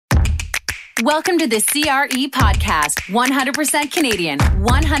Welcome to the CRE Podcast, 100% Canadian,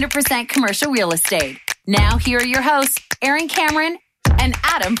 100% commercial real estate. Now, here are your hosts, Aaron Cameron and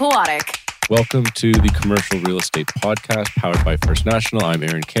Adam Pawatic. Welcome to the Commercial Real Estate Podcast, powered by First National. I'm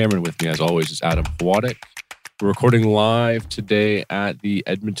Aaron Cameron. With me, as always, is Adam Pawatic. We're recording live today at the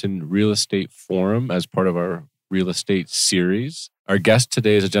Edmonton Real Estate Forum as part of our real estate series. Our guest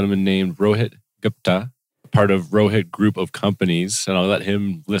today is a gentleman named Rohit Gupta, part of Rohit Group of Companies, and I'll let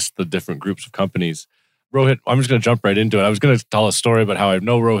him list the different groups of companies. Rohit, I'm just going to jump right into it. I was going to tell a story about how I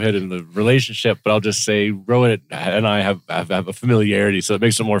know Rohit and the relationship, but I'll just say Rohit and I have a familiarity, so it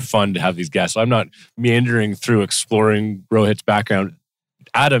makes it more fun to have these guests. So I'm not meandering through exploring Rohit's background.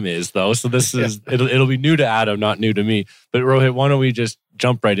 Adam is, though, so this is it'll be new to Adam, not new to me. But Rohit, why don't we just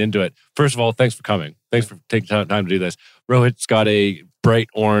jump right into it? First of all, thanks for coming. Thanks for taking time to do this. Rohit's got a bright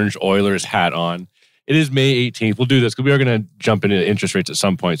orange Oilers hat on. It is May 18th. We'll do this because we are going to jump into interest rates at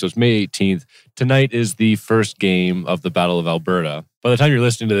some point. So it's May 18th. Tonight is the first game of the Battle of Alberta. By the time you're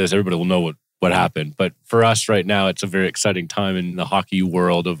listening to this, everybody will know what happened. But for us right now, it's a very exciting time in the hockey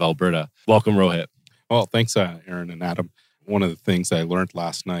world of Alberta. Welcome, Rohit. Well, thanks, Aaron and Adam. One of the things I learned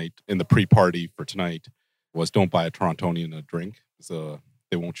last night in the pre-party for tonight was don't buy a Torontonian a drink. So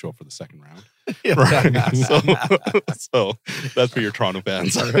they won't show up for the second round. Right? so that's for your Toronto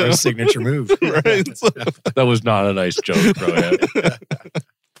fans. Our signature move. Right? So, That was not a nice joke, Rohit.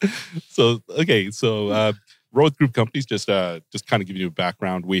 So Rohit Group Companies, just kind of give you a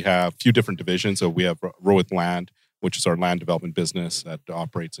background. We have a few different divisions. So we have Rohit Land, which is our land development business that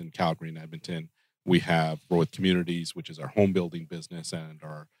operates in Calgary and Edmonton. We have Rohit Communities, which is our home building business, and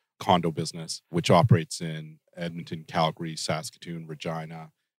our condo business, which operates in Edmonton, Calgary, Saskatoon,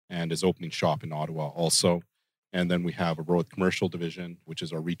 Regina, and is opening shop in Ottawa also. And then we have a Rohit Commercial division, which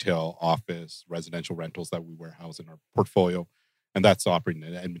is our retail, office, residential rentals that we warehouse in our portfolio. And that's operating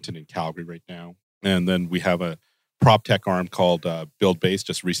in Edmonton and Calgary right now. And then we have a prop tech arm called BuildBase,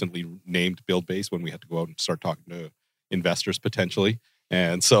 just recently named BuildBase when we had to go out and start talking to investors potentially.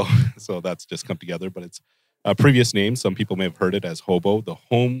 And so that's just come together. But it's a previous name. Some people may have heard it as HOBO, the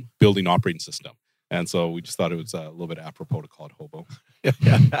Home Building Operating System. And so we just thought it was a little bit apropos to call it HOBO.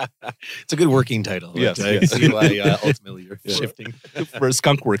 It's a good working title. Yes. I can see why ultimately you're shifting. For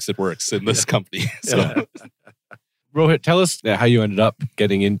Skunk Works, it works in this company. So. Rohit, tell us how you ended up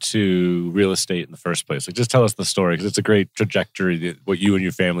getting into real estate in the first place. Like, just tell us the story, because it's a great trajectory, what you and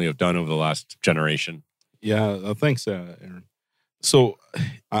your family have done over the last generation. Yeah, thanks, Aaron. So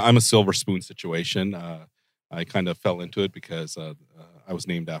I'm a silver spoon situation. I kind of fell into it because I was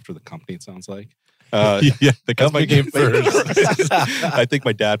named after the company, it sounds like. The company came first. I think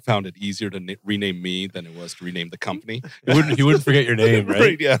my dad found it easier to rename me than it was to rename the company. He wouldn't forget your name,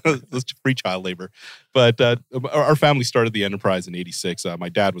 right? Yeah, it's free child labor. But our family started the enterprise in '86. My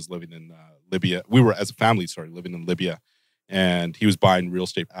dad was living in Libya. We were, as a family, started living in Libya. And he was buying real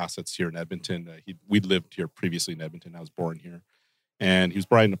estate assets here in Edmonton. We'd lived here previously in Edmonton. I was born here. And he was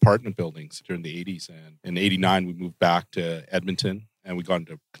buying apartment buildings during the 80s. And in '89, we moved back to Edmonton and we got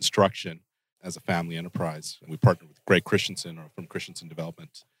into construction as a family enterprise. And we partnered with Greg Christensen from Christensen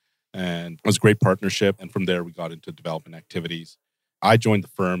Development. And it was a great partnership. And from there, we got into development activities. I joined the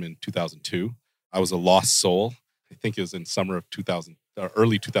firm in 2002. I was a lost soul. I think it was in summer of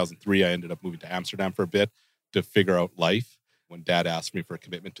early 2003. I ended up moving to Amsterdam for a bit to figure out life when Dad asked me for a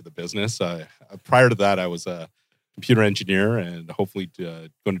commitment to the business. Prior to that, I was a computer engineer and hopefully going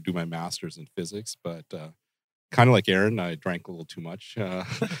to do my master's in physics. But kind of like Aaron, I drank a little too much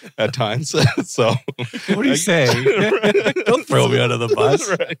at times. So what do you say? Don't throw me under the bus.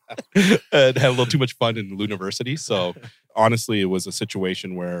 Right. And had a little too much fun in university. So honestly, it was a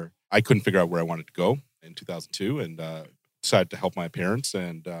situation where I couldn't figure out where I wanted to go in 2002 and decided to help my parents.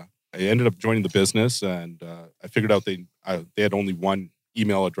 And I ended up joining the business, and I figured out they had only one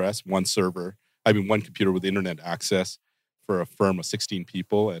email address, one computer with internet access for a firm of 16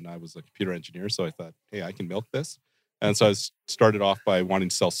 people, and I was a computer engineer, so I thought, hey, I can milk this. And so I started off by wanting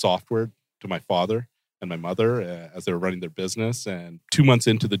to sell software to my father and my mother as they were running their business. And 2 months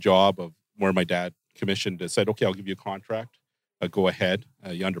into the job of where my dad commissioned, said, okay, I'll give you a contract. Go ahead.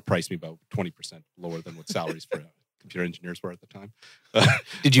 You underpriced me about 20% lower than what salaries for computer engineers were at the time.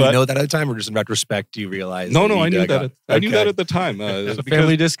 Did you know that at the time, or just in retrospect, do you realize? No, I knew that. I knew that at the time. It's a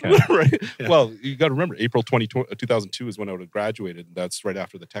family discount. Right. Yeah. Well, you got to remember, April 2002 is when I would have graduated. And that's right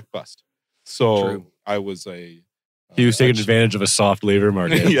after the tech bust. So True. I was he was taking advantage of a soft labor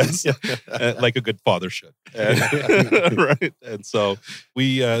market. Yes. Like a good father should. Right. And so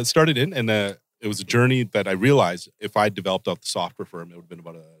we started in, and it was a journey that I realized if I developed out the software for him, it would have been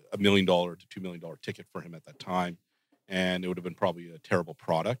about a $1 million to $2 million ticket for him at that time. And it would have been probably a terrible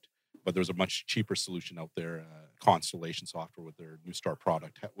product. but there's a much cheaper solution out there. Constellation Software with their Neustar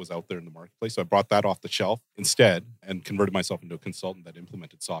product was out there in the marketplace. So I brought that off the shelf instead and converted myself into a consultant that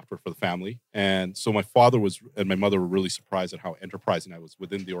implemented software for the family. And so my father and my mother were really surprised at how enterprising I was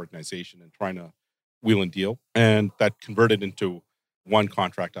within the organization and trying to wheel and deal. And that converted into one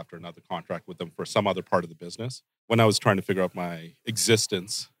contract after another contract with them for some other part of the business. When I was trying to figure out my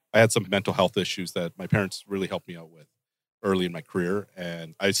existence, I had some mental health issues that my parents really helped me out with early in my career,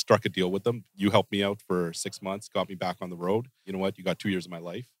 and I struck a deal with them. You helped me out for 6 months, got me back on the road. You know what? You got 2 years of my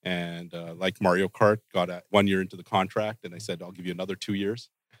life. And like Mario Kart, got 1 year into the contract, and I said, I'll give you another 2 years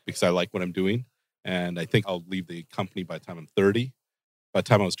because I like what I'm doing. And I think I'll leave the company by the time I'm 30. By the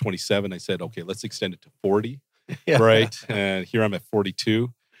time I was 27, I said, okay, let's extend it to 40, right? And here I'm at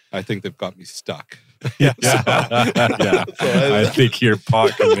 42. I think they've got me stuck. Yeah. I think you're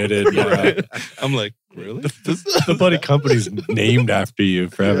pot committed. Right. I'm like, really? The bloody company's named after you,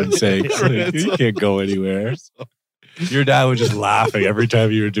 for heaven's sake. Like, you can't go anywhere. Your dad was just laughing every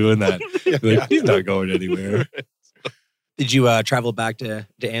time you were doing that. Like, he's not going anywhere. Did you travel back to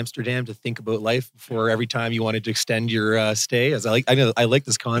Amsterdam to think about life before every time you wanted to extend your stay? As I like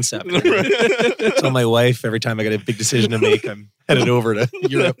this concept. Tell my wife every time I got a big decision to make, I'm headed over to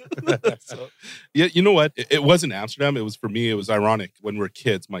Europe. Yeah, you know what? It wasn't Amsterdam. It was, for me, it was ironic. When we were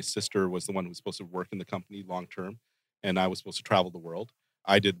kids, my sister was the one who was supposed to work in the company long term, and I was supposed to travel the world.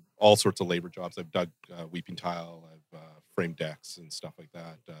 I did all sorts of labor jobs. I've dug weeping tile, I've framed decks and stuff like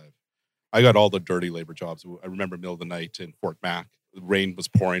that. I got all the dirty labor jobs. I remember middle of the night in Fort Mac. The rain was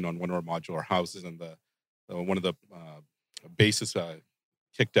pouring on one of our modular houses, and one of the bases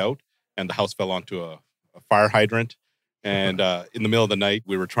kicked out, and the house fell onto a fire hydrant. And in the middle of the night,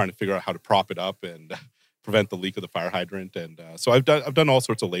 we were trying to figure out how to prop it up and prevent the leak of the fire hydrant. And so I've done all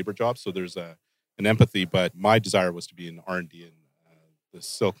sorts of labor jobs. So there's an empathy, but my desire was to be in R&D in the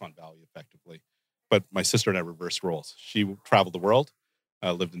Silicon Valley, effectively. But my sister and I reversed roles. She traveled the world.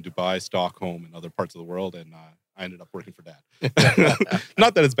 Lived in Dubai, Stockholm, and other parts of the world, and I ended up working for Dad.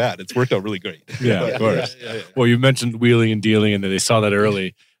 Not that it's bad; it's worked out really great. Yeah, of course. Yeah. Well, you mentioned wheeling and dealing, and they saw that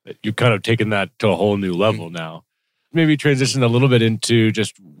early. You've kind of taken that to a whole new level now. Maybe transition a little bit into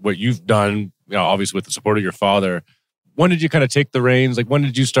just what you've done. You know, obviously with the support of your father. When did you kind of take the reins? Like, when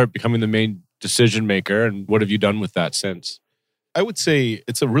did you start becoming the main decision maker, and what have you done with that since? I would say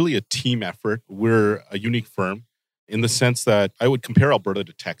it's really a team effort. We're a unique firm, in the sense that I would compare Alberta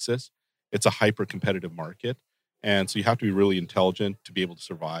to Texas. It's a hyper-competitive market. And so you have to be really intelligent to be able to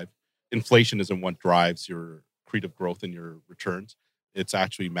survive. Inflation isn't what drives your creative growth and your returns. It's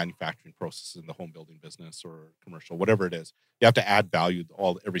actually manufacturing processes in the home building business or commercial, whatever it is. You have to add value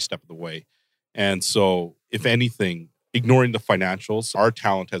every step of the way. And so, if anything, ignoring the financials, our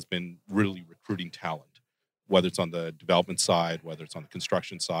talent has been really recruiting talent, whether it's on the development side, whether it's on the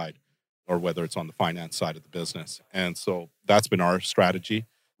construction side, or whether it's on the finance side of the business. And so that's been our strategy.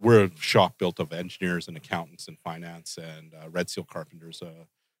 We're a shop built of engineers and accountants and finance and Red Seal carpenters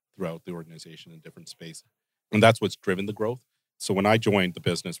throughout the organization in different spaces. And that's what's driven the growth. So when I joined the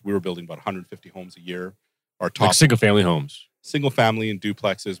business, we were building about 150 homes a year. Our top, like single-family homes? Single-family and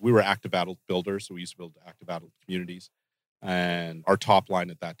duplexes. We were active adult builders, so we used to build active adult communities. And our top line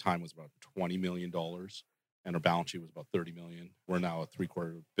at that time was about $20 million. And our balance sheet was about $30 million. We're now at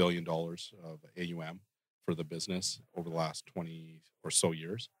 $750 million of AUM for the business over the last 20 or so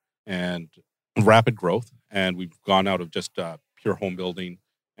years, and rapid growth. And we've gone out of just pure home building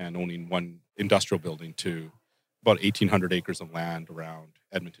and owning one industrial building to about 1,800 acres of land around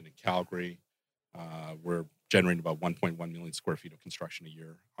Edmonton and Calgary. We're generating about 1.1 million square feet of construction a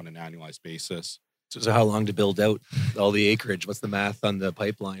year on an annualized basis. So how long to build out all the acreage? What's the math on the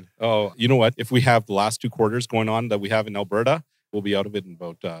pipeline? Oh, you know what? If we have the last 2 quarters going on that we have in Alberta, we'll be out of it in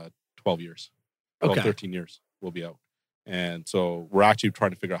about 12 years. About 13 years, we'll be out. And so we're actually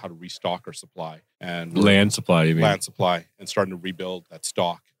trying to figure out how to restock our supply. And land supply, you mean? Land supply, and starting to rebuild that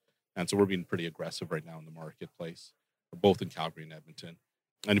stock. And so we're being pretty aggressive right now in the marketplace, both in Calgary and Edmonton.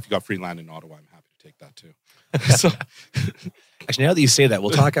 And if you got free land in Ottawa, I'm happy to take that too. So, actually, now that you say that, we'll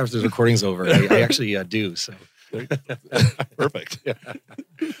talk after the recording's over. I actually do. So perfect. Yeah.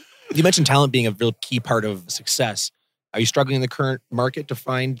 You mentioned talent being a real key part of success. Are you struggling in the current market to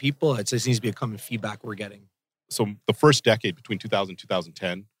find people? It seems to be a common feedback we're getting. So the first decade between 2000 and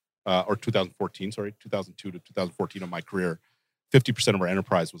 2010, or 2014, 2002 to 2014 of my career, 50% of our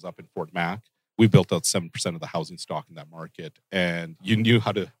enterprise was up in Fort Mac. We built out 7% of the housing stock in that market. And you knew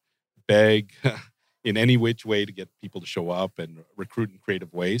how to beg in any which way to get people to show up and recruit in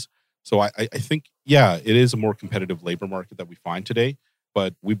creative ways. So I think, yeah, it is a more competitive labor market that we find today.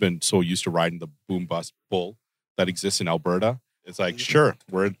 But we've been so used to riding the boom-bust bull that exists in Alberta. It's like, sure,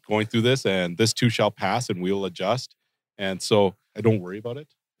 we're going through this and this too shall pass and we'll adjust. And so I don't worry about it.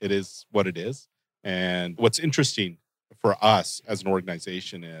 It is what it is. And what's interesting for us as an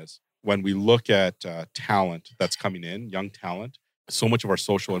organization is when we look at talent that's coming in, young talent, so much of our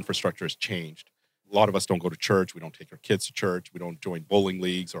social infrastructure has changed. A lot of us don't go to church. We don't take our kids to church. We don't join bowling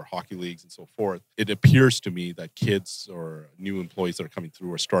leagues or hockey leagues and so forth. It appears to me that kids or new employees that are coming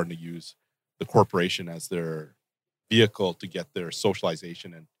through are starting to use the corporation as their vehicle to get their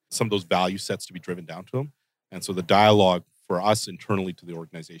socialization and some of those value sets to be driven down to them. And so the dialogue for us internally to the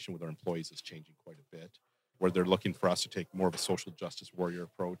organization with our employees is changing quite a bit, where they're looking for us to take more of a social justice warrior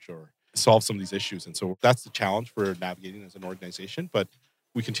approach or solve some of these issues. And so that's the challenge for navigating as an organization, but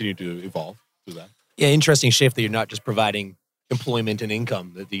we continue to evolve through that. Yeah, interesting shift that you're not just providing employment and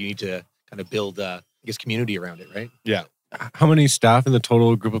income, that you need to kind of build, community around it, right? Yeah. How many staff in the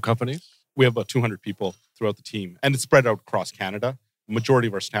total group of companies? We have about 200 people throughout the team, and it's spread out across Canada. The majority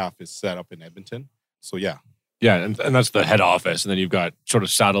of our staff is set up in Edmonton. So, yeah. Yeah, and that's the head office. And then you've got sort of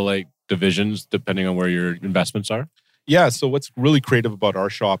satellite divisions depending on where your investments are. Yeah, so what's really creative about our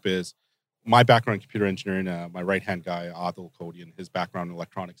shop is my background in computer engineering, my right-hand guy, Adil Kodian, his background in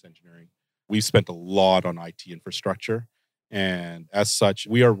electronics engineering. We've spent a lot on IT infrastructure. And as such,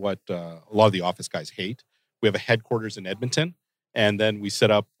 we are what a lot of the office guys hate. We have a headquarters in Edmonton. And then we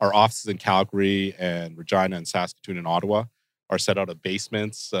set up our offices in Calgary and Regina and Saskatoon and Ottawa are set out of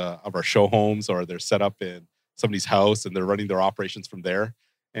basements of our show homes, or they're set up in somebody's house and they're running their operations from there.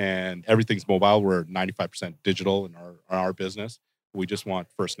 And everything's mobile. We're 95% digital in our business. We just want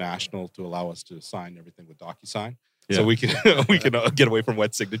First National to allow us to sign everything with DocuSign. Yeah. So we can get away from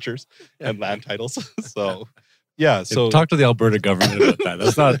wet signatures and land titles. So yeah. So talk to the Alberta government about that.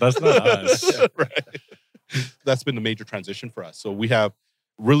 That's not us. Right. That's been the major transition for us. So we have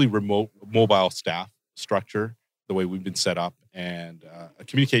really remote mobile staff structure, the way we've been set up, and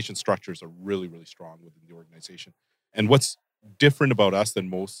communication structures are really, really strong within the organization. And what's different about us than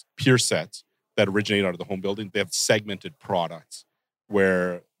most peer sets that originate out of the home building, they have segmented products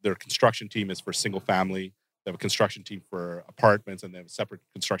where their construction team is for single family, they have a construction team for apartments, and they have a separate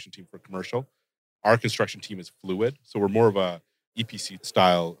construction team for commercial. Our construction team is fluid. So we're more of a EPC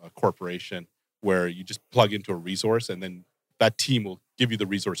style corporation where you just plug into a resource and then that team will give you the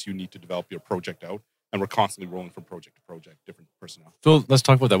resource you need to develop your project out. And we're constantly rolling from project to project, different personnel. So let's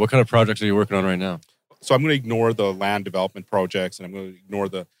talk about that. What kind of projects are you working on right now? So I'm going to ignore the land development projects and I'm going to ignore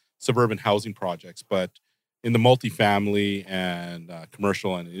the suburban housing projects. But in the multifamily and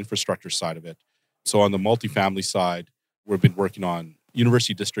commercial and infrastructure side of it, so on the multifamily side, we've been working on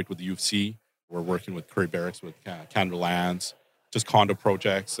University District with the U of C. We're working with Curry Barracks with Canada Lands, just condo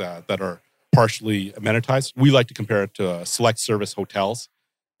projects that are partially amenitized. We like to compare it to select service hotels.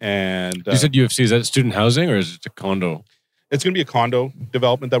 And you said U of C, is that student housing or is it a condo? It's going to be a condo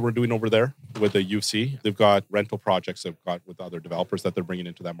development that we're doing over there with the U of C. They've got rental projects they've got with other developers that they're bringing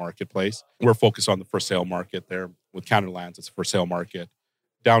into that marketplace. We're focused on the for sale market there. With Canada Lands, it's a for sale market.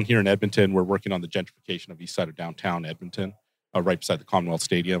 Down here in Edmonton, we're working on the gentrification of east side of downtown Edmonton, right beside the Commonwealth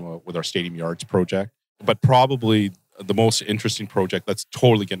Stadium with our Stadium Yards project. But probably the most interesting project that's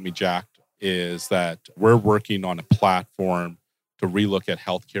totally getting me jacked is that we're working on a platform to relook at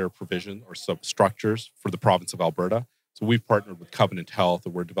healthcare provision or substructures for the province of Alberta. So we've partnered with Covenant Health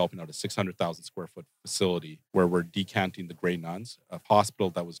and we're developing out a 600,000 square foot facility where we're decanting the Grey Nuns, a hospital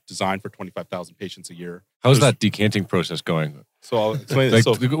that was designed for 25,000 patients a year. How's that decanting process going? So I'll explain it.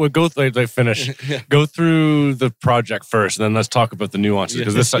 Go through the project first, and then let's talk about the nuances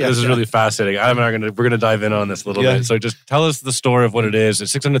because this is really fascinating. We're gonna dive in on this a little bit. So just tell us the story of what it is.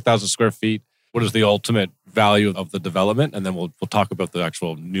 It's 600,000 square feet. What is the ultimate value of the development? And then we'll talk about the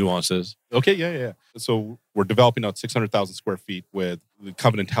actual nuances. Okay, yeah. So we're developing out 600,000 square feet with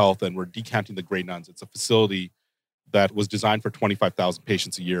Covenant Health, and we're decanting the Grey Nuns. It's a facility that was designed for 25,000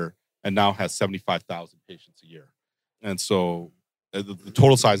 patients a year and now has 75,000 patients a year. And so the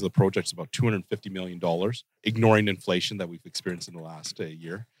total size of the project is about $250 million, ignoring inflation that we've experienced in the last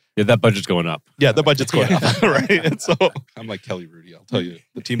year. Yeah, that budget's going up. Yeah, the budget's going up, right? And so I'm like Kelly Rudy. I'll tell you,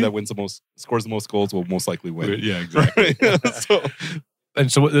 the team that scores the most goals will most likely win. Yeah, exactly.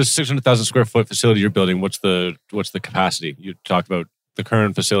 Right? So this 600,000 square foot facility you're building, what's the capacity? You talked about the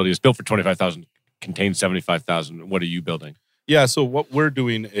current facility is built for 25,000, contains 75,000. What are you building? Yeah, so what we're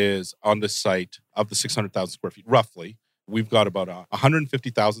doing is on the site of the 600,000 square feet, roughly, we've got about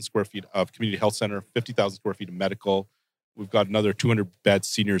 150,000 square feet of community health center, 50,000 square feet of medical. We've got another 200-bed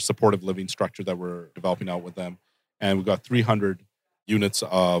senior supportive living structure that we're developing out with them. And we've got 300 units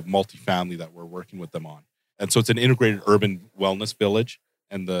of multifamily that we're working with them on. And so it's an integrated urban wellness village.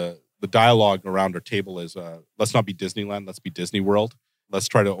 And the the dialogue around our table is, let's not be Disneyland, let's be Disney World. Let's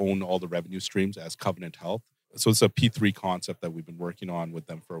try to own all the revenue streams as Covenant Health. So it's a P3 concept that we've been working on with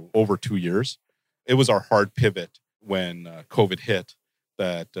them for over 2 years. It was our hard pivot when COVID hit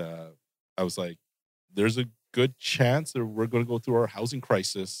that I was like, there's a good chance that we're going to go through our housing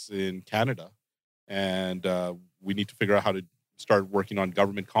crisis in Canada. And we need to figure out how to start working on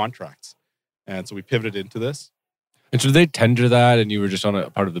government contracts. And so we pivoted into this. And so they tender that and you were just on a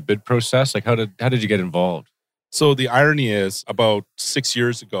part of the bid process? Like how did you get involved? So the irony is about 6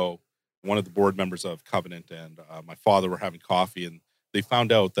 years ago, one of the board members of Covenant and my father were having coffee and they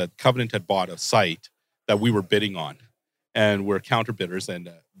found out that Covenant had bought a site that we were bidding on and we're counter bidders and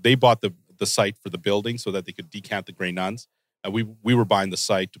they bought the site for the building so that they could decant the Grey Nuns. And we were buying the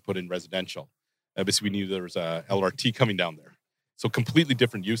site to put in residential. Obviously, we knew there was a LRT coming down there. So completely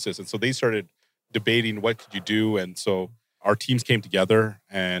different uses. And so they started debating what could you do. And so our teams came together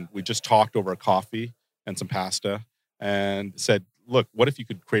and we just talked over a coffee and some pasta and said, look, what if you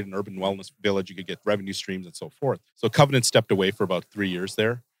could create an urban wellness village? You could get revenue streams and so forth. So Covenant stepped away for about 3 years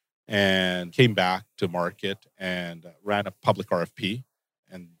there and came back to market and ran a public RFP.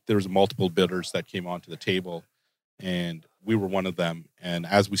 And there was multiple bidders that came onto the table and we were one of them. And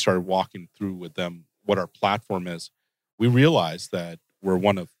as we started walking through with them what our platform is, we realized that we're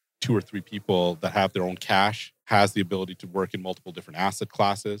one of 2 or 3 people that have their own cash, has the ability to work in multiple different asset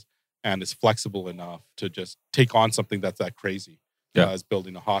classes, and is flexible enough to just take on something that's that crazy. As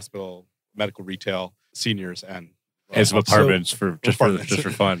building a hospital, medical retail, seniors, and some apartments for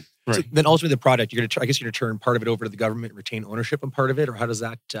fun. Right. So then ultimately the product, you're going to turn part of it over to the government, retain ownership on part of it, or how does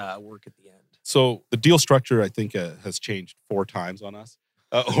that work at the end? So the deal structure, I think, has changed 4 times on us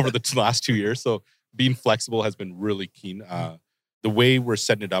over the last 2 years. So being flexible has been really keen. The way we're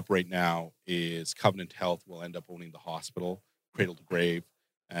setting it up right now is Covenant Health will end up owning the hospital, cradle to grave,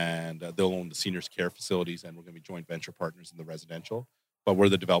 and they'll own the seniors care facilities, and we're going to be joint venture partners in the residential. But we're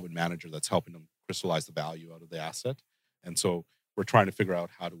the development manager that's helping them crystallize the value out of the asset. And so we're trying to figure out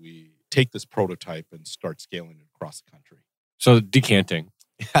how do we take this prototype and start scaling it across the country. So decanting.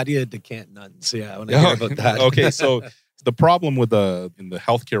 How do you decant nuns? Yeah, I want to hear about that. Okay, so the problem with in the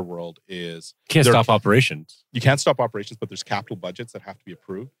healthcare world is you can't stop operations. You can't stop operations, but there's capital budgets that have to be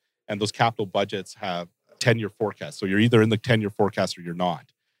approved. And those capital budgets have 10-year forecasts. So you're either in the 10-year forecast or you're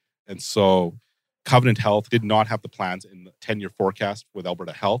not. And so Covenant Health did not have the plans in the 10-year forecast with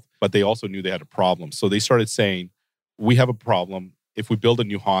Alberta Health, but they also knew they had a problem. So they started saying, we have a problem. If we build a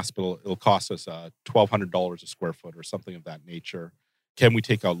new hospital, it'll cost us $1,200 a square foot or something of that nature. Can we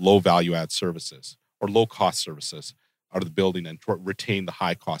take out low value add services or low cost services out of the building and retain the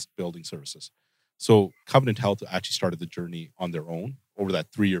high cost building services? So Covenant Health actually started the journey on their own over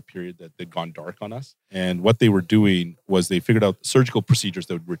that 3-year period that they'd gone dark on us. And what they were doing was they figured out surgical procedures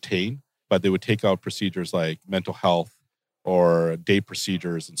they would retain, but they would take out procedures like mental health or day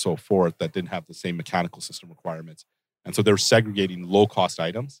procedures and so forth that didn't have the same mechanical system requirements. And so they were segregating low cost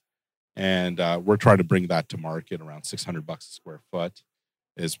items. And we're trying to bring that to market around $600 a square foot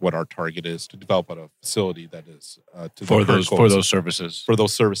is what our target is to develop a facility that is for those services. For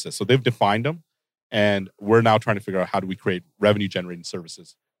those services. So they've defined them. And we're now trying to figure out how do we create revenue generating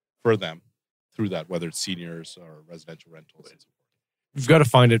services for them through that, whether it's seniors or residential rentals and so forth. You've got to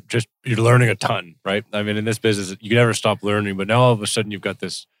find it, you're learning a ton, right? I mean, in this business, you can never stop learning, but now all of a sudden you've got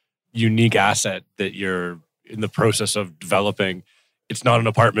this unique asset that you're in the process of developing. It's not an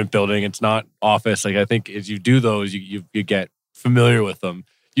apartment building. It's not office. Like I think as you do those, you get familiar with them.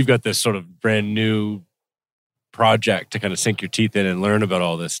 You've got this sort of brand new project to kind of sink your teeth in and learn about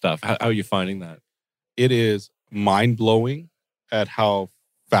all this stuff. How are you finding that? It is mind-blowing at how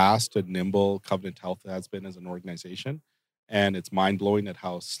fast and nimble Covenant Health has been as an organization. And it's mind-blowing at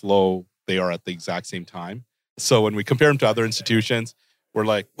how slow they are at the exact same time. So when we compare them to other institutions, we're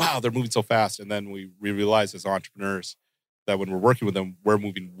like, wow, they're moving so fast. And then we realize as entrepreneurs that when we're working with them, we're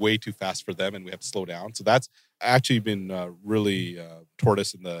moving way too fast for them and we have to slow down. So that's actually been really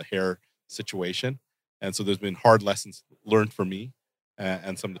tortoise in the hare situation. And so there's been hard lessons learned for me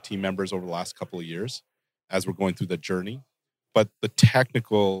and some of the team members over the last couple of years as we're going through the journey. But the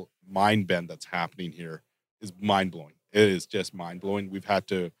technical mind bend that's happening here is mind-blowing. It is just mind-blowing. We've had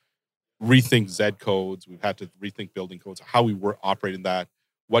to rethink Z codes. We've had to rethink building codes, how we operate in that.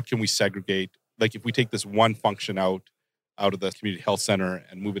 What can we segregate? Like if we take this one function out of the community health center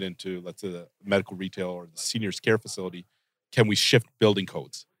and move it into, let's say, the medical retail or the seniors care facility, can we shift building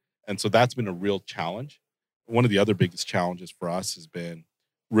codes? And so that's been a real challenge. One of the other biggest challenges for us has been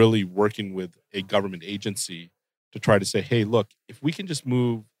really working with a government agency to try to say, hey, look, if we can just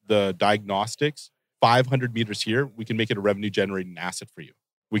move the diagnostics 500 meters here, we can make it a revenue generating asset for you.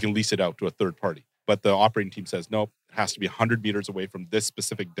 we can lease it out to a third party. But the operating team says, nope, it has to be 100 meters away from this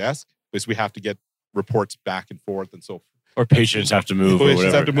specific desk because we have to get reports back and forth and so forth. Or patients have to move.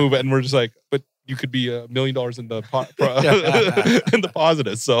 Patients have to move, and we're just like, but you could be $1 million in the in the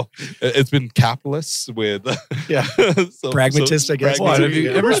positive. So it's been capitalists with pragmatists, I guess. Well, if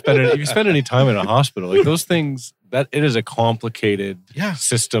you spend any time in a hospital, like those things, that it is a complicated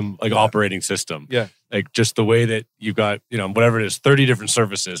system, like operating system. Yeah. Like just the way that you've got, whatever it is, 30 different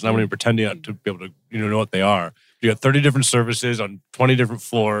services. And I'm not even pretending to be able to, know what they are. You got 30 different services on 20 different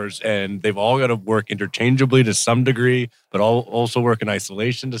floors, and they've all got to work interchangeably to some degree, but also work in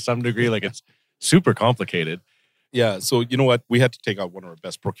isolation to some degree. Like it's super complicated. Yeah. So you know what? We had to take out one of our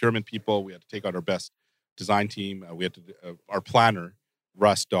best procurement people. We had to take out our best design team. We had to our planner,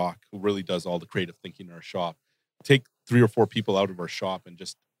 Russ Doc, who really does all the creative thinking in our shop. Take 3 or 4 people out of our shop and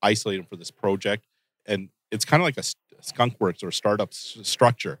just isolate them for this project. And it's kind of like a skunk works or a startup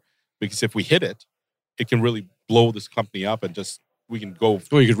structure, because if we hit it, it can really blow this company up, and just we can go.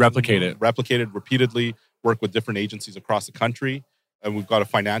 Well, you could replicate it repeatedly, work with different agencies across the country, and we've got a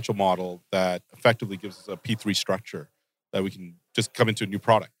financial model that effectively gives us a P3 structure that we can just come into a new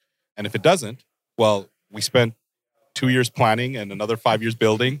product. And if it doesn't, well, we spent 2 years planning and another 5 years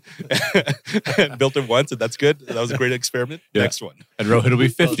building, and built it once, and that's good. That was a great experiment. Yeah. Next one, and Rohit will be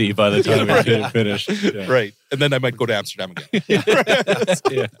 50 by the time it's finished. Yeah. Right? And then I might go to Amsterdam again.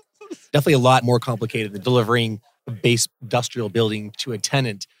 Yeah. Definitely a lot more complicated than delivering a base industrial building to a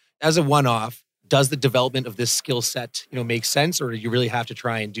tenant. As a one-off, does the development of this skill set, make sense, or do you really have to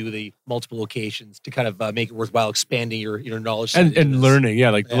try and do the multiple locations to kind of make it worthwhile expanding your knowledge and learning?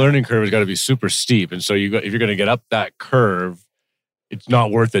 Yeah, the learning curve has got to be super steep, and so if you're going to get up that curve, it's not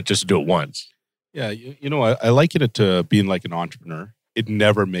worth it just to do it once. Yeah, I liken it to being like an entrepreneur. It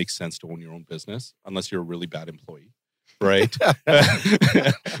never makes sense to own your own business unless you're a really bad employee. Right.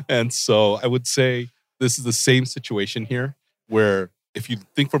 And so I would say this is the same situation here, where if you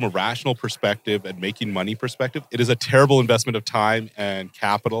think from a rational perspective and making money perspective, it is a terrible investment of time and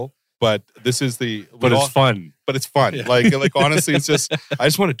capital. But this is it's fun. But it's fun. Yeah. Like honestly, it's just, I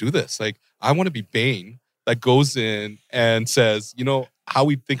just want to do this. Like I want to be Bain that goes in and says, how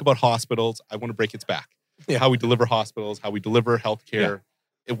we think about hospitals, I want to break its back. Yeah. How we deliver hospitals, how we deliver healthcare.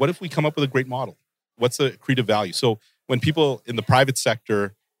 Yeah. What if we come up with a great model? What's the accretive value? So when people in the private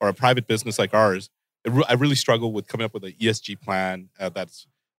sector or a private business like ours, I really struggle with coming up with an ESG plan that's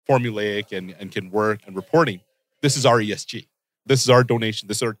formulaic and can work, and reporting. This is our ESG. This is our donation.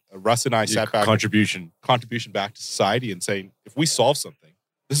 This is our, Russ and I sat back. Contribution back to society and saying, if we solve something,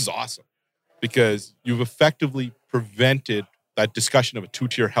 this is awesome. Because you've effectively prevented that discussion of a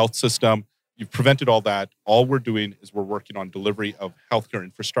 2-tier health system. You've prevented all that. All we're doing is we're working on delivery of healthcare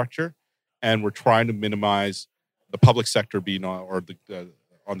infrastructure, and we're trying to minimize the public sector being on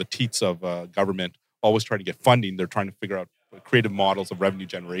the teats of government, always trying to get funding. They're trying to figure out creative models of revenue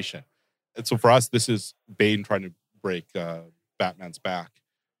generation. And so for us, this is Bain trying to break Batman's back,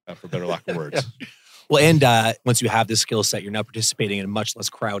 for better lack of words. Well, and once you have this skill set, you're now participating in a much less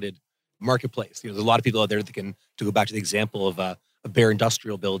crowded marketplace. There's a lot of people out there that can, to go back to the example of a bare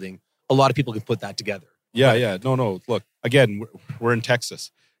industrial building, a lot of people can put that together. Yeah. No. Look, again, we're in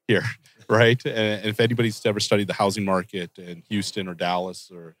Texas here, right? And if anybody's ever studied the housing market in Houston or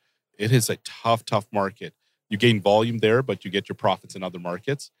Dallas, it is a tough market. You gain volume there, but you get your profits in other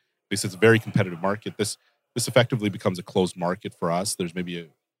markets because it's a very competitive market. This effectively becomes a closed market for us. There's maybe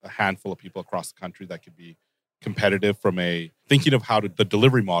a handful of people across the country that could be competitive from a thinking of the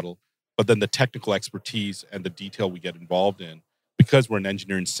delivery model, but then the technical expertise and the detail we get involved in, because we're an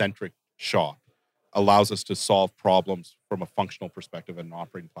engineering-centric shop, allows us to solve problems from a functional perspective and an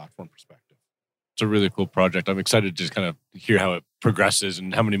operating platform perspective. It's a really cool project. I'm excited to just kind of hear how it progresses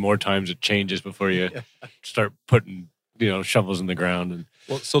and how many more times it changes before you start putting, shovels in the ground. And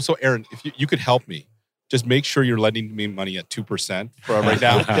well, so Aaron, if you could help me, just make sure you're lending me money at 2% for right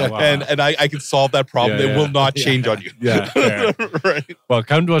now, wow. and I can solve that problem. It will not change on you. Yeah, right. Well,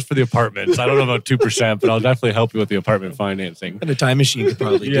 come to us for the apartments. I don't know about 2%, but I'll definitely help you with the apartment financing. And a time machine could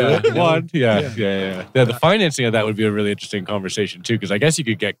probably do it. Yeah. The financing of that would be a really interesting conversation too, because I guess you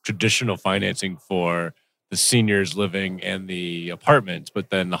could get traditional financing for the seniors living and the apartments, but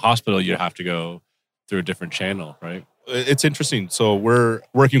then the hospital you'd have to go through a different channel, right? It's interesting. So we're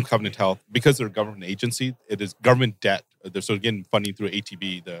working with Covenant Health because they're a government agency. It is government debt. So again, funding through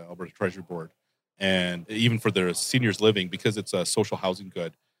ATB, the Alberta Treasury Board, and even for their seniors living, because it's a social housing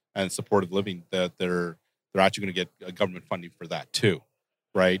good and supportive living, that they're actually going to get government funding for that too,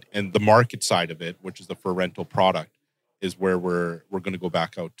 right? And the market side of it, which is the for rental product, is where we're going to go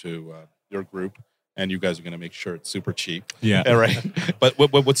back out to your group and you guys are going to make sure it's super cheap. Yeah. Yeah, right. But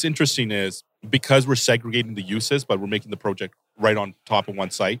what's interesting is because we're segregating the uses, but we're making the project right on top of one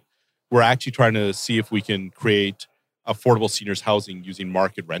site, we're actually trying to see if we can create affordable seniors housing using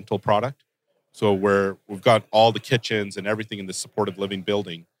market rental product. So we've got all the kitchens and everything in this supportive living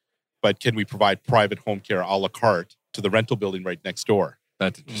building, but can we provide private home care a la carte to the rental building right next door?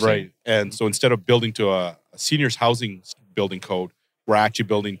 That's interesting. Right. And so instead of building to a seniors housing building code, we're actually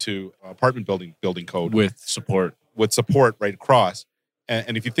building to apartment building code With support. right across.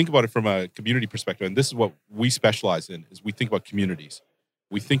 And if you think about it from a community perspective, and this is what we specialize in, is we think about communities.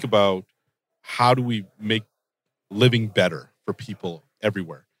 We think about how do we make living better for people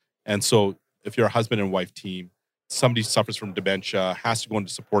everywhere. And so if you're a husband and wife team, somebody suffers from dementia, has to go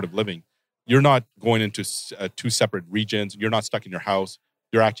into supportive living, you're not going into two separate regions. You're not stuck in your house.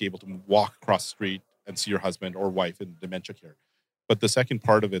 You're actually able to walk across the street and see your husband or wife in dementia care. But the second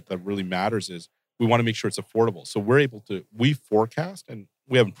part of it that really matters is we want to make sure it's affordable. So we forecast, and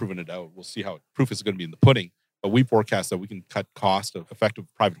we haven't proven it out. We'll see how proof is going to be in the pudding. But we forecast that we can cut cost of effective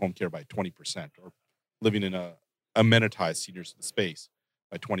private home care by 20%, or living in a amenitized seniors space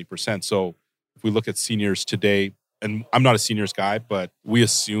by 20%. So if we look at seniors today, and I'm not a seniors guy, but we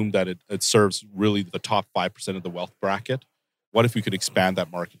assume that it serves really the top 5% of the wealth bracket. What if we could expand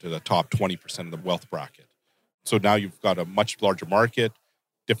that market to the top 20% of the wealth bracket? So now you've got a much larger market,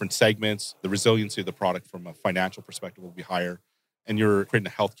 different segments. The resiliency of the product from a financial perspective will be higher, and you're creating a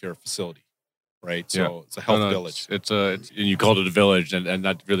healthcare facility, right? So it's a health village. It's and you called it a village, and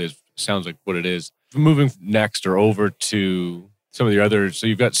that really sounds like what it is. Moving next or over to some of the others, so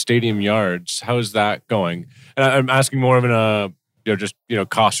you've got Stadium Yards. How is that going? And I'm asking more of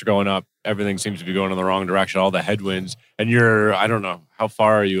costs are going up. Everything seems to be going in the wrong direction. All the headwinds, and I don't know, how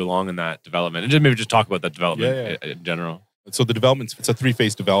far are you along in that development? And maybe just talk about that development in general. So the development, it's a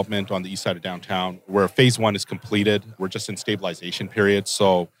 3-phase development on the east side of downtown, where phase 1 is completed. We're just in stabilization period.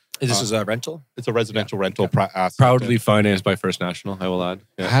 So This is a rental? it's a residential rental asset. Proudly financed by First National, I will add.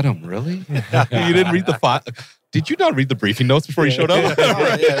 Yeah. Adam, really? You didn't read the file? Did you not read the briefing notes before you showed up?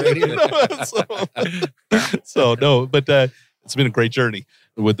 So no, but it's been a great journey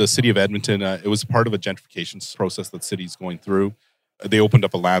with the city of Edmonton. It was part of a gentrification process that the city's going through. They opened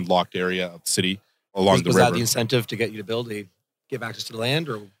up a landlocked area of the city along the river. Was that the incentive to get you to build? To give access to the land,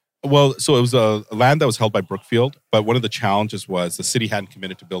 or? Well, so it was a land that was held by Brookfield, but one of the challenges was the city hadn't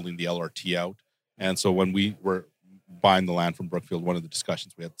committed to building the LRT out. And so when we were buying the land from Brookfield, one of the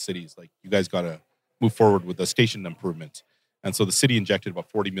discussions we had with the city is like, you guys got to move forward with the station improvements. And so the city injected about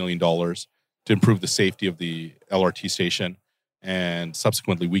 $40 million to improve the safety of the LRT station. And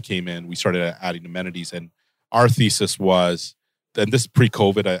subsequently, we came in, we started adding amenities. And our thesis was, and this is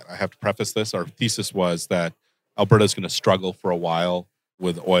pre-COVID, I have to preface this, our thesis was that Alberta's going to struggle for a while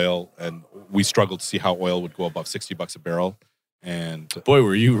with oil, and we struggled to see how oil would go above $60 a barrel. And boy,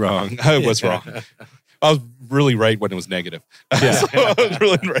 were you wrong. I was wrong. I was really right when it was negative. Yeah. So I was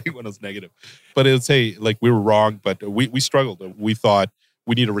really right when it was negative. But it would say, like, we were wrong, but we struggled. We thought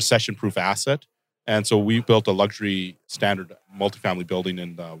we need a recession-proof asset. And so we built a luxury standard multifamily building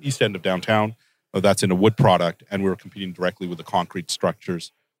in the east end of downtown. That's in a wood product, and we were competing directly with the concrete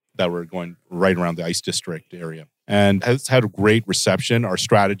structures that were going right around the Ice District area. And has had a great reception. Our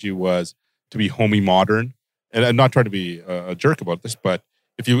strategy was to be homey modern. And I'm not trying to be a jerk about this, but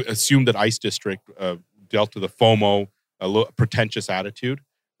if you assume that Ice District dealt with a FOMO, a pretentious attitude,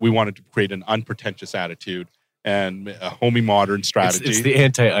 we wanted to create an unpretentious attitude and a homey modern strategy. It's the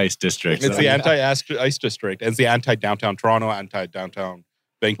anti-Ice District. It's the anti-Ice District. And it's the anti-downtown Toronto, anti-downtown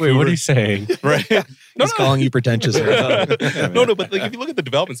Vancouver. Wait, what are you saying? Right? He's calling you pretentious. No, but like, if you look at the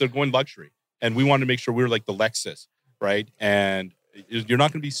developments, they're going luxury. And we wanted to make sure we were like the Lexus, right? And you're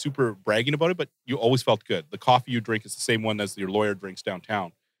not going to be super bragging about it, but you always felt good. The coffee you drink is the same one as your lawyer drinks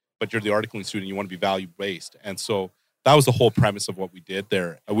downtown, but you're the articling student, you want to be value-based. And so that was the whole premise of what we did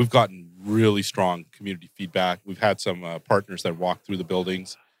there. We've gotten really strong community feedback. We've had some partners that walk through the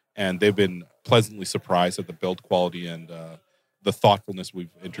buildings, and they've been pleasantly surprised at the build quality and the thoughtfulness we've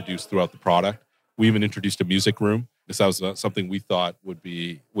introduced throughout the product. We even introduced a music room, because that was something we thought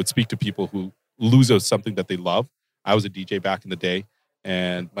would speak to people who lose something that they love. I was a DJ back in the day,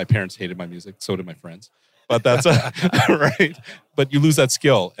 and my parents hated my music. So did my friends. But that's right. But you lose that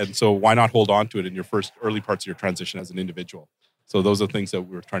skill. And so why not hold on to it in your first early parts of your transition as an individual? So those are things that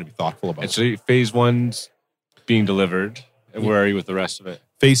we're trying to be thoughtful about. And so phase 1's being delivered. And where are you with the rest of it?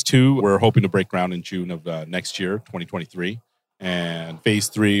 Phase 2, we're hoping to break ground in June of next year, 2023. And phase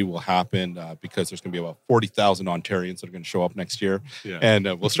 3 will happen because there's going to be about 40,000 Ontarians that are going to show up next year. Yeah. And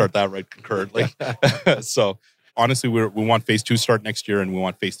we'll start that right concurrently. So honestly, we want phase 2 to start next year, and we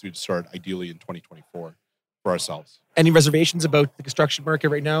want phase 3 to start ideally in 2024 for ourselves. Any reservations about the construction market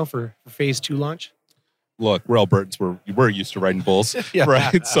right now for phase 2 launch? Look, we're Albertans. We're used to riding bulls, Yeah.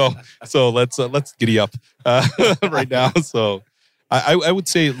 right? So let's giddy up right now. So I would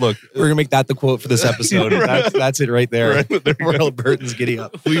say, look, We're gonna make that the quote for this episode. Right. That's it right there. Right, there you We're go. Albertans giddy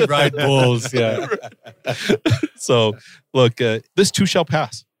up. We ride bulls. Yeah. So look, this too shall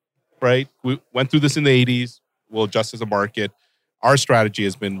pass, right? We went through this in the 80s. We'll adjust as a market. Our strategy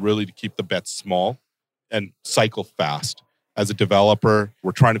has been really to keep the bets small and cycle fast. As a developer,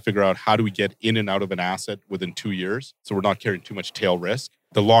 we're trying to figure out how do we get in and out of an asset within 2 years, so we're not carrying too much tail risk.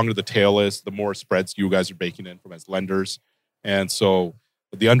 The longer the tail is, the more spreads you guys are baking in from as lenders. And so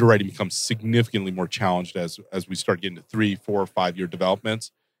the underwriting becomes significantly more challenged as we start getting to 3, 4, 5 year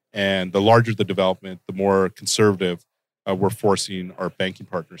developments. And the larger the development, the more conservative we're forcing our banking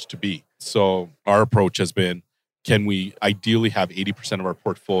partners to be. So our approach has been, can we ideally have 80% of our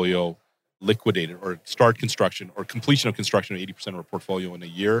portfolio liquidated or start construction or completion of construction of 80% of our portfolio in a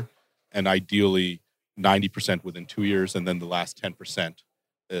year, and ideally 90% within 2 years, and then the last 10%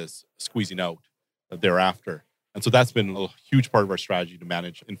 is squeezing out thereafter. And so that's been a huge part of our strategy to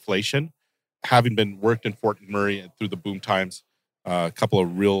manage inflation. Having been worked in Fort McMurray through the boom times, a couple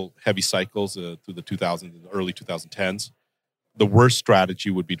of real heavy cycles through the 2000s and early 2010s, the worst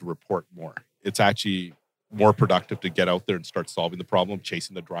strategy would be to report more. It's actually more productive to get out there and start solving the problem,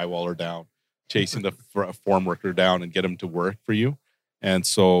 chasing the drywaller down, chasing the form worker down, and get them to work for you. And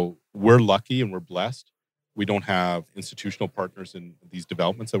so we're lucky and we're blessed. We don't have institutional partners in these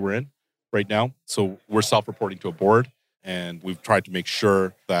developments that we're in right now. So we're self-reporting to a board, and we've tried to make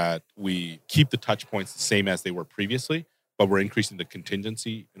sure that we keep the touch points the same as they were previously, but we're increasing the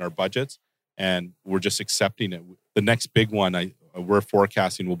contingency in our budgets, and we're just accepting it. The next big one we're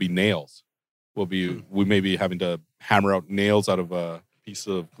forecasting will be nails. We may be having to hammer out nails out of a piece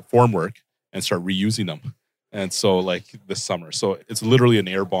of formwork and start reusing them. And so like this summer. So it's literally an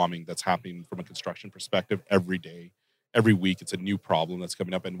air bombing that's happening from a construction perspective every day. Every week it's a new problem that's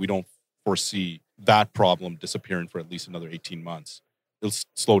coming up, and we don't foresee that problem disappearing for at least another 18 months. It'll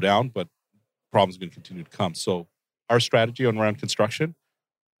slow down, but problems are going to continue to come. So our strategy around construction,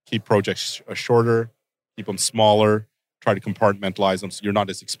 keep projects shorter, keep them smaller, try to compartmentalize them so you're not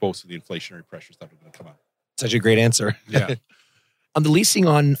as exposed to the inflationary pressures that are going to come up. Such a great answer. Yeah. On the leasing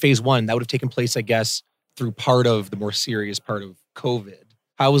on phase 1, that would have taken place, I guess, through part of the more serious part of COVID.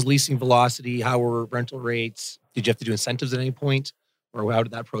 How was leasing velocity? How were rental rates? Did you have to do incentives at any point? Or how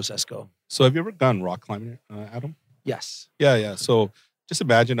did that process go? So have you ever gone rock climbing, Adam? Yes. Yeah. So just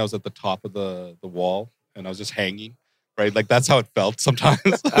imagine I was at the top of the wall and I was just hanging, right? Like that's how it felt sometimes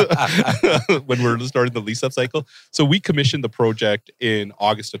when we were starting the lease up cycle. So we commissioned the project in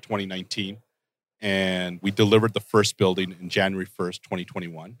August of 2019, and we delivered the first building in January 1st,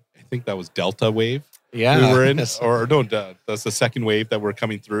 2021. I think that was Delta wave Yeah. we were in, or no, that's the second wave that we're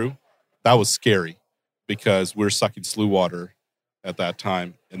coming through. That was scary because we were sucking slew water at that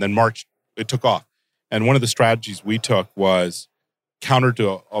time. And then March, it took off. And one of the strategies we took was counter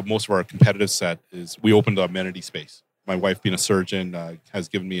to most of our competitive set is we opened the amenity space. My wife, being a surgeon, has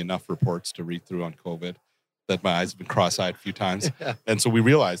given me enough reports to read through on COVID that my eyes have been cross-eyed a few times. And so we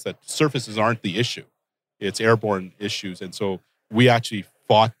realized that surfaces aren't the issue. It's airborne issues. And so we actually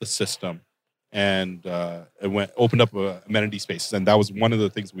fought the system and opened up amenity spaces. And that was one of the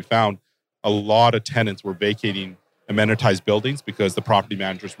things we found. A lot of tenants were vacating amenitized buildings because the property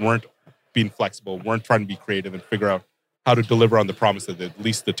managers weren't being flexible, weren't trying to be creative and figure out how to deliver on the promise that they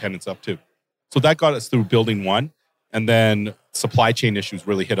leased the tenants up to. So that got us through building 1. And then supply chain issues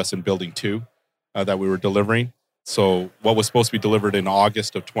really hit us in building 2 that we were delivering. So what was supposed to be delivered in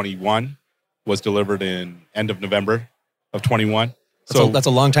August of 21 was delivered in end of November of 21. So that's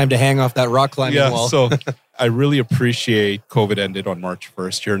a long time to hang off that rock climbing wall. So I really appreciate COVID ended on March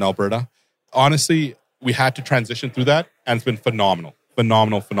 1st here in Alberta. Honestly, we had to transition through that, and it's been phenomenal.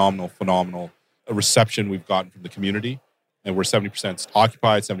 A reception we've gotten from the community, and we're 70%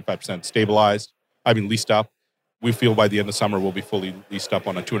 occupied, 75% stabilized. Leased up. We feel by the end of summer we'll be fully leased up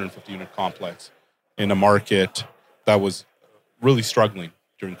on a 250-unit complex in a market that was really struggling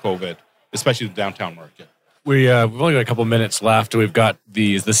during COVID, especially the downtown market. We've only got a couple minutes left. We've got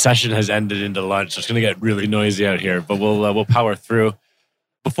the session has ended into lunch, so it's going to get really noisy out here, but we'll power through.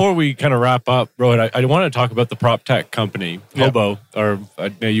 Before we kind of wrap up, Rohit, I want to talk about the prop tech company, Hobo, or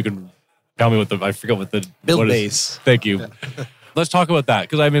you can tell me I forget what the... Build Base. Thank you. Let's talk about that,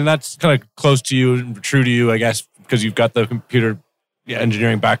 because that's kind of close to you and true to you, I guess, because you've got the computer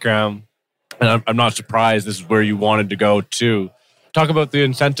engineering background, and I'm not surprised this is where you wanted to go too. Talk about the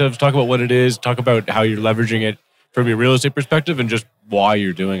incentives, talk about what it is, talk about how you're leveraging it from your real estate perspective and just why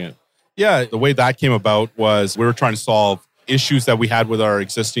you're doing it. Yeah, the way that came about was we were trying to solve issues that we had with our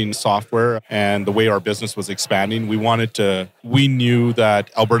existing software and the way our business was expanding. We knew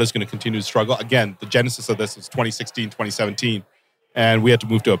that Alberta's going to continue to struggle. Again, the genesis of this was 2016, 2017, and we had to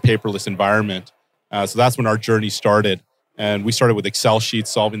move to a paperless environment. So that's when our journey started. And we started with Excel sheets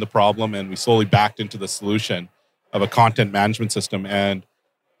solving the problem, and we slowly backed into the solution of a content management system. And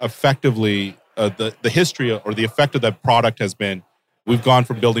effectively, the history or the effect of that product has been we've gone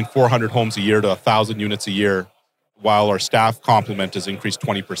from building 400 homes a year to 1,000 units a year, while our staff complement has increased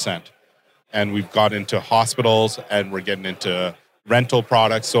 20%. And we've got into hospitals and we're getting into rental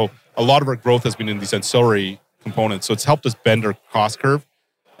products. So a lot of our growth has been in these ancillary components. So it's helped us bend our cost curve.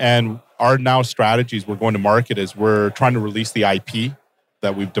 And our now strategies we're going to market is we're trying to release the IP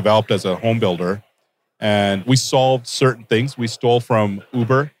that we've developed as a home builder. And we solved certain things. We stole from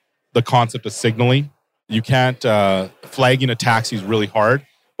Uber the concept of signaling. You can't, flagging a taxi is really hard.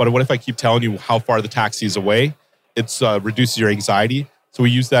 But what if I keep telling you how far the taxi is away? It reduces your anxiety. So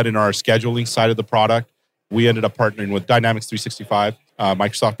we use that in our scheduling side of the product. We ended up partnering with Dynamics 365,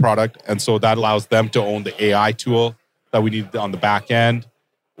 Microsoft product. And so that allows them to own the AI tool that we need on the back end.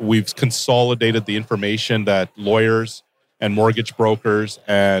 We've consolidated the information that lawyers and mortgage brokers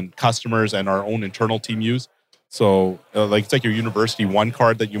and customers and our own internal team use. So it's like your University One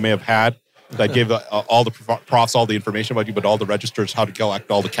card that you may have had that gave all the profs all the information about you, but all the registers how to collect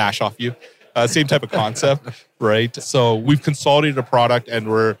all the cash off you. Same type of concept, right? So we've consolidated a product and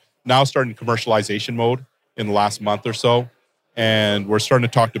we're now starting commercialization mode in the last month or so. And we're starting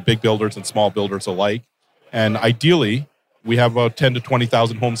to talk to big builders and small builders alike. And ideally, we have about 10 to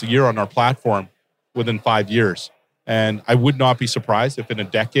 20,000 homes a year on our platform within 5 years. And I would not be surprised if in a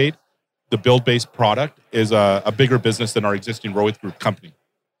decade, the build-based product is a bigger business than our existing Rohit Group company.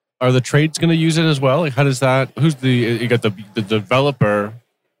 Are the trades going to use it as well? Like, how does that? You got the developer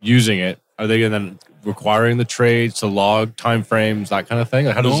using it. Are they then requiring the trades to log timeframes, that kind of thing?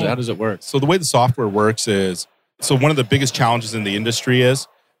 Like how does it work? So the way the software works is, one of the biggest challenges in the industry is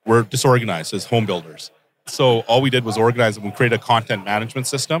we're disorganized as home builders. So all we did was organize and we created a content management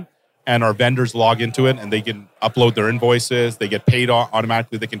system, and our vendors log into it and they can upload their invoices. They get paid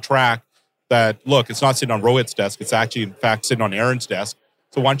automatically. They can track that, look, it's not sitting on Rohit's desk. It's actually, in fact, sitting on Aaron's desk.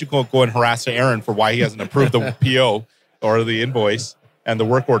 So why don't you go and harass Aaron for why he hasn't approved the PO or the invoice and the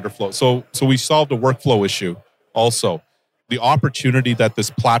work order flow. So we solved a workflow issue also. The opportunity that this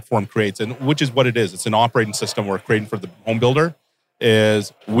platform creates, and which is what it is, it's an operating system we're creating for the home builder,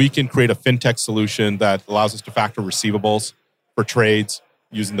 is we can create a fintech solution that allows us to factor receivables for trades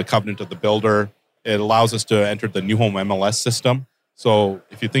using the covenant of the builder. It allows us to enter the new home MLS system. So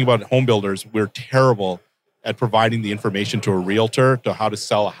if you think about home builders, we're terrible at providing the information to a realtor to how to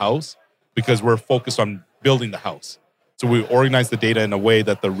sell a house because we're focused on building the house. So we organize the data in a way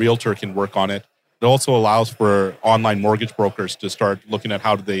that the realtor can work on it. It also allows for online mortgage brokers to start looking at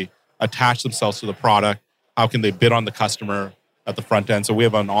how do they attach themselves to the product, how can they bid on the customer at the front end. So we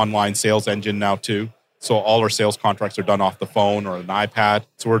have an online sales engine now too. So all our sales contracts are done off the phone or an iPad.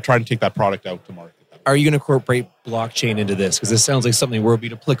 So we're trying to take that product out to market. Are you going to incorporate blockchain into this? Because this sounds like something where it would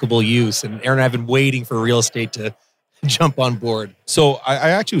be applicable use. And Aaron and I have been waiting for real estate to jump on board. So I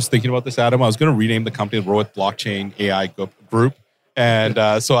actually was thinking about this, Adam. I was going to rename the company Rohit Blockchain AI Group. And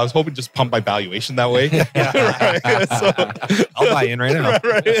so I was hoping to just pump my valuation that way. So, I'll buy in right now.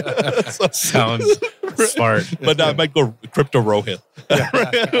 Right. Sounds smart. But I might go Crypto Rohit.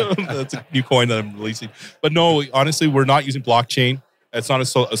 That's a new coin that I'm releasing. But no, honestly, we're not using blockchain. It's not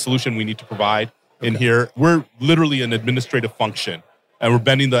a solution we need to provide in here. We're literally an administrative function. And we're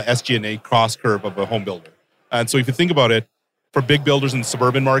bending the SG&A cross curve of a home builder. And so if you think about it, for big builders in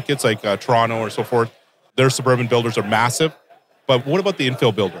suburban markets like Toronto or so forth, their suburban builders are massive. But what about the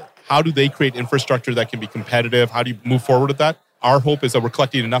infill builder? How do they create infrastructure that can be competitive? How do you move forward with that? Our hope is that we're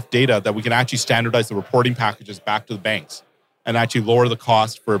collecting enough data that we can actually standardize the reporting packages back to the banks and actually lower the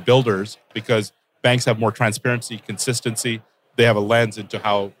cost for builders because banks have more transparency, consistency. They have a lens into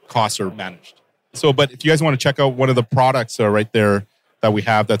how costs are managed. So, but if you guys want to check out one of the products right there that we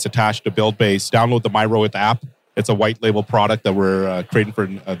have that's attached to BuildBase, download the MyRohit app. It's a white label product that we're creating for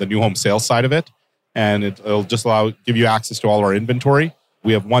the new home sales side of it. And it'll just give you access to all our inventory.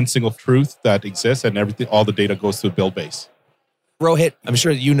 We have one single truth that exists and everything, all the data goes through BuildBase. Rohit, I'm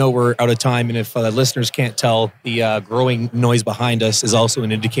sure you know we're out of time. And if listeners can't tell, the growing noise behind us is also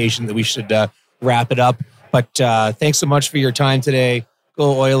an indication that we should wrap it up. But thanks so much for your time today.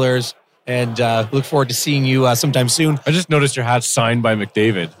 Go Oilers. And look forward to seeing you sometime soon. I just noticed your hat's signed by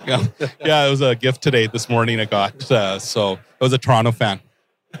McDavid. Yeah, it was a gift this morning I got. So I was a Toronto fan.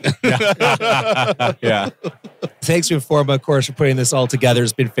 Yeah. Thanks to Informa, of course, for putting this all together.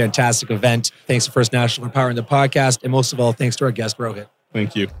 It's been a fantastic event. Thanks to First National for powering the podcast. And most of all, thanks to our guest, Rohit.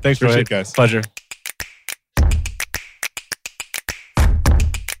 Thank you. Thanks, Appreciate Rohit. it, guys. Pleasure.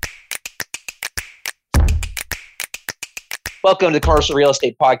 Welcome to the Commercial Real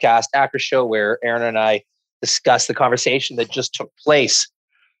Estate Podcast, after show where Aaron and I discuss the conversation that just took place.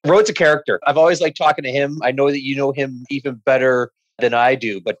 Rohit's a character. I've always liked talking to him. I know that you know him even better than I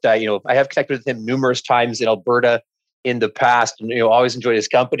do, but I have connected with him numerous times in Alberta in the past, and always enjoyed his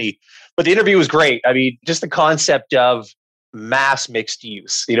company. But the interview was great. I mean, just the concept of mass mixed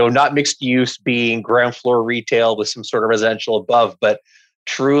use, not mixed use being ground floor retail with some sort of residential above, but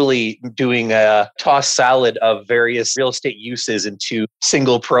truly doing a tossed salad of various real estate uses into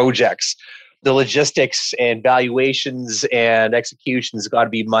single projects. The logistics and valuations and executions got to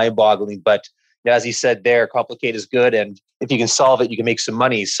be mind-boggling. But as he said there, complicated is good. And if you can solve it, you can make some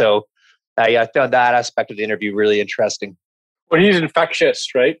money. So I found that aspect of the interview really interesting. Well, he's infectious,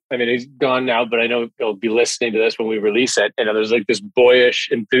 right? I mean, he's gone now, but I know he'll be listening to this when we release it. There's like this boyish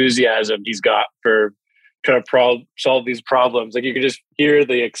enthusiasm he's got for trying to solve these problems. Like you can just hear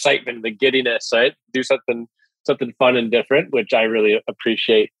the excitement, the giddiness, right? Do something fun and different, which I really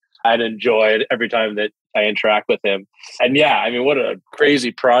appreciate and enjoy every time that I interact with him. And yeah, I mean, what a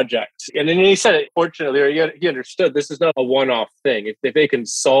crazy project. And then he said it, fortunately, he understood this is not a one-off thing. If they can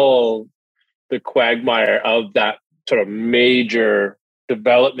solve the quagmire of that sort of major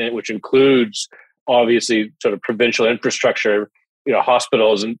development, which includes obviously sort of provincial infrastructure,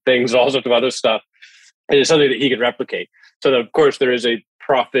 hospitals and things, all sorts of other stuff, it is something that he can replicate. So of course there is a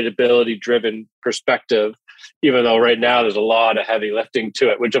profitability driven perspective, even though right now there's a lot of heavy lifting to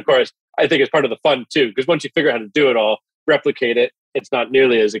it, which of course I think is part of the fun too, because once you figure out how to do it all, replicate it, it's not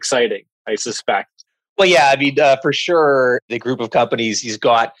nearly as exciting, I suspect. Well, yeah, I mean, for sure, the group of companies he's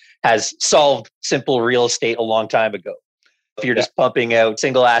got has solved simple real estate a long time ago. If you're just pumping out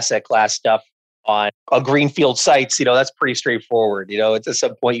single asset class stuff on greenfield sites, that's pretty straightforward. At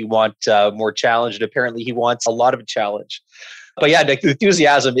some point you want more challenge, and apparently he wants a lot of challenge. But yeah, the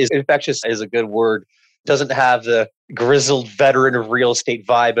enthusiasm is infectious, is a good word. Doesn't have the grizzled veteran of real estate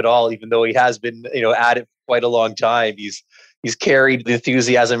vibe at all, even though he has been, at it for quite a long time. He's carried the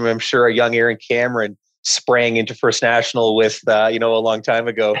enthusiasm, I'm sure, a young Aaron Cameron sprang into First National with, a long time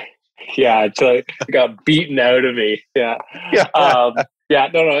ago. Yeah, it got beaten out of me. Yeah. No.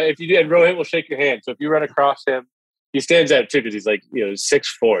 If you do, and Rohit will shake your hand. So if you run across him, he stands out too because he's like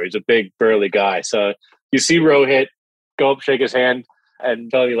 6'4". He's a big burly guy. So you see Rohit, go up, shake his hand,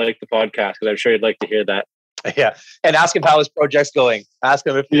 and tell him you like the podcast because I'm sure you'd like to hear that. Yeah, and ask him how his project's going. Ask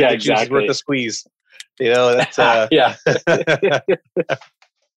him if the juice is worth the squeeze. That's yeah.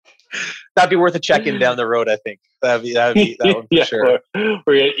 That'd be worth a check-in down the road, I think. That'd be that one for sure.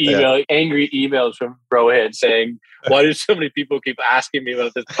 We're gonna angry emails from Rohit saying, "Why do so many people keep asking me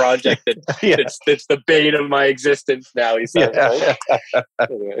about this project? It's the bane of my existence now." He said.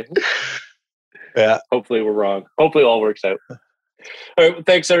 Anyway. Yeah. Hopefully we're wrong. Hopefully it all works out. All right. Well,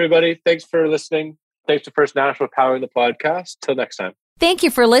 thanks everybody. Thanks for listening. Thanks to First National for powering the podcast. Till next time. Thank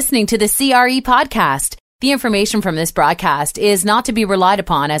you for listening to the CRE podcast. The information from this broadcast is not to be relied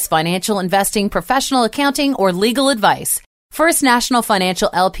upon as financial investing, professional accounting, or legal advice. First National Financial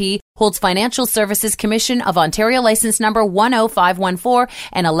LP holds Financial Services Commission of Ontario license number 10514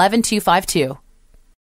 and 11252.